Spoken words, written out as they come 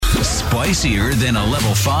spicier than a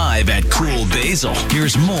level 5 at Cool Basil.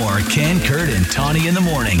 Here's more Ken, Kurt, and Tawny in the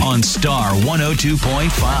morning on Star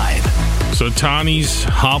 102.5. So Tawny's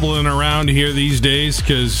hobbling around here these days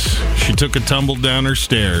because she took a tumble down her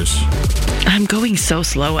stairs. I'm going so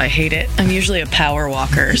slow, I hate it. I'm usually a power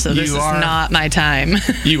walker, so this is not my time.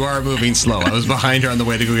 You are moving slow. I was behind her on the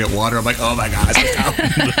way to go get water. I'm like, oh my God.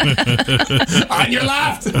 On your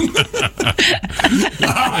left.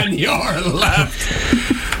 On your left.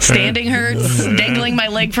 Standing hurts. Dangling my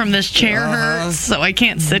leg from this chair hurts, so I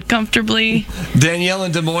can't sit comfortably. Danielle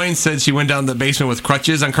in Des Moines said she went down the basement with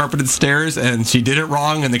crutches on carpeted stairs, and she did it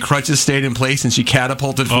wrong, and the crutches stayed in place, and she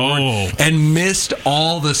catapulted forward and missed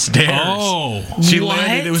all the stairs. She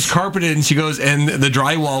landed, it was carpeted, and she goes, and the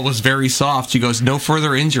drywall was very soft. She goes, no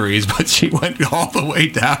further injuries, but she went all the way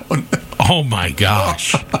down. Oh my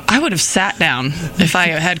gosh. I would have sat down. If I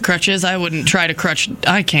had crutches, I wouldn't try to crutch.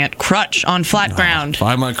 I can't crutch on flat ground. If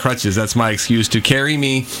I'm on crutches, that's my excuse to carry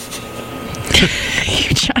me.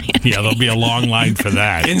 You giant. Yeah, there'll be a long line for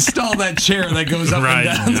that. Install that chair that goes up and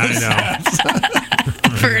down the steps.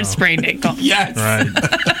 For a sprained ankle. Yes. Right.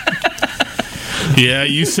 Yeah,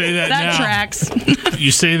 you say that now. That tracks.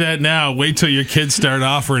 You say that now. Wait till your kids start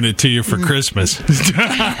offering it to you for Christmas.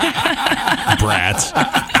 Brats.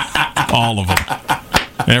 All of them.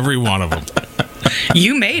 Every one of them.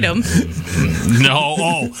 You made them. No.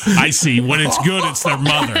 Oh, I see. When it's good, it's their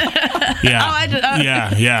mother.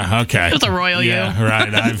 Yeah. Yeah. Okay. It's a royal you. Yeah,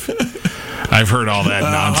 right. I've heard all that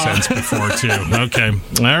nonsense before, too. Okay.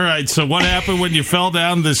 All right. So what happened when you fell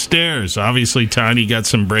down the stairs? Obviously, Tawny got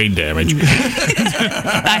some brain damage.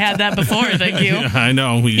 I had that before, thank you. Yeah, I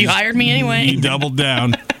know. You hired me anyway. You doubled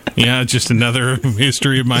down. Yeah, just another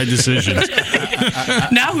history of my decisions.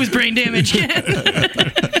 Now who's brain damaged?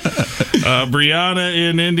 Brianna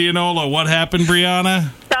in Indianola. What happened, Brianna?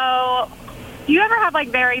 So, do you ever have, like,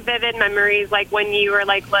 very vivid memories, like, when you were,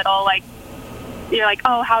 like, little, like, you're like,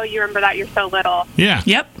 oh, how you remember that? You're so little. Yeah.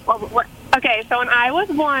 Yep. Okay, so when I was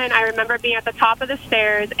 1, I remember being at the top of the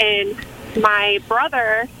stairs, and my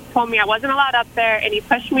brother told me I wasn't allowed up there, and he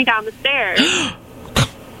pushed me down the stairs.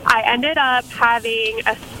 I ended up having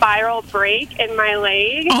a spiral break in my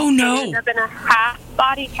leg. Oh, no. I ended up in a half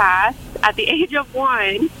body cast at the age of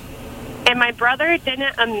 1. And my brother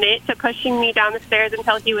didn't admit to pushing me down the stairs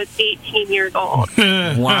until he was 18 years old.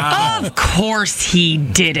 Wow. Of course he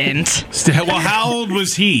didn't. Well, how old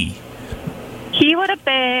was he? He would have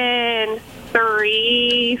been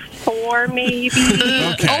 3, 4, maybe.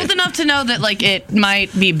 Okay. Old enough to know that, like, it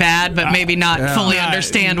might be bad, but maybe not fully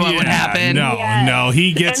understand what would happen. No.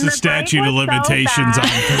 He gets And a the break statute of was so limitations on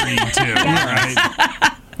bad. 3, too. Right.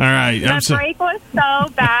 All right. The break was so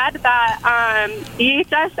bad that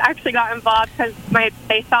DHS actually got involved because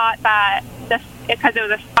they thought that because it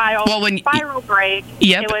was a spiral break,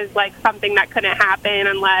 Yep. it was like something that couldn't happen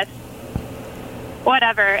unless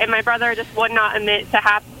whatever. And my brother just would not admit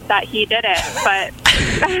that he did it. But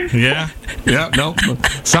Yeah. No.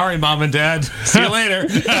 Sorry, Mom and Dad. See you later.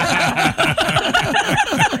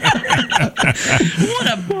 What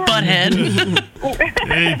a butthead.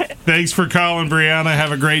 Hey, thanks for calling, Brianna.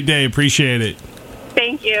 Have a great day. Appreciate it.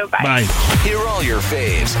 Thank you. Bye. Bye. Hear all your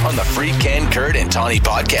faves on the free Ken, Kurt, and Tawny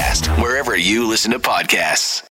podcast, wherever you listen to podcasts.